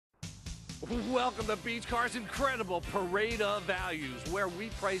Welcome to Beach Car's incredible parade of values, where we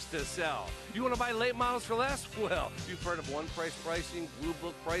price to sell. You want to buy late models for less? Well, you've heard of one-price pricing, blue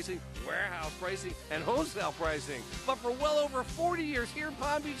book pricing, warehouse pricing, and wholesale pricing. But for well over 40 years here in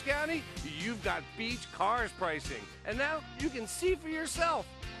Palm Beach County, you've got Beach Car's pricing. And now you can see for yourself.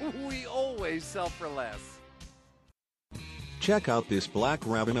 We always sell for less. Check out this Black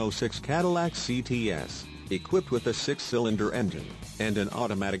Raven 06 Cadillac CTS, equipped with a 6-cylinder engine and an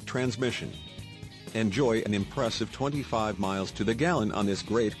automatic transmission. Enjoy an impressive 25 miles to the gallon on this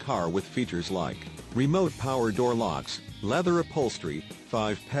great car with features like remote power door locks, leather upholstery,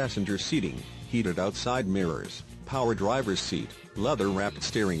 5-passenger seating, heated outside mirrors, power driver's seat, leather-wrapped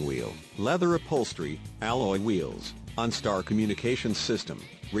steering wheel, leather upholstery, alloy wheels, OnStar Communication System,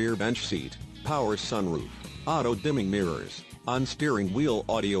 rear bench seat, power sunroof, auto-dimming mirrors, on-steering wheel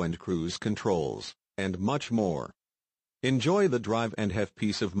audio and cruise controls, and much more. Enjoy the drive and have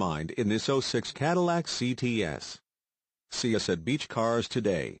peace of mind in this 06 Cadillac CTS. See us at Beach Cars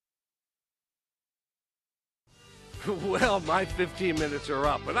today. Well, my 15 minutes are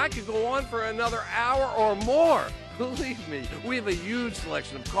up, but I could go on for another hour or more. Believe me, we have a huge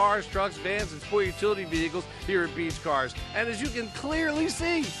selection of cars, trucks, vans, and sport utility vehicles here at Beach Cars. And as you can clearly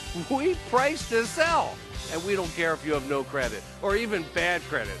see, we price to sell. And we don't care if you have no credit or even bad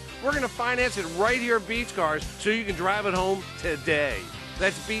credit. We're going to finance it right here at Beach Cars so you can drive it home today.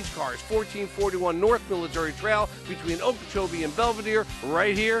 That's Beach Cars, 1441 North Military Trail between Okeechobee and Belvedere,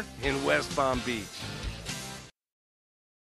 right here in West Palm Beach.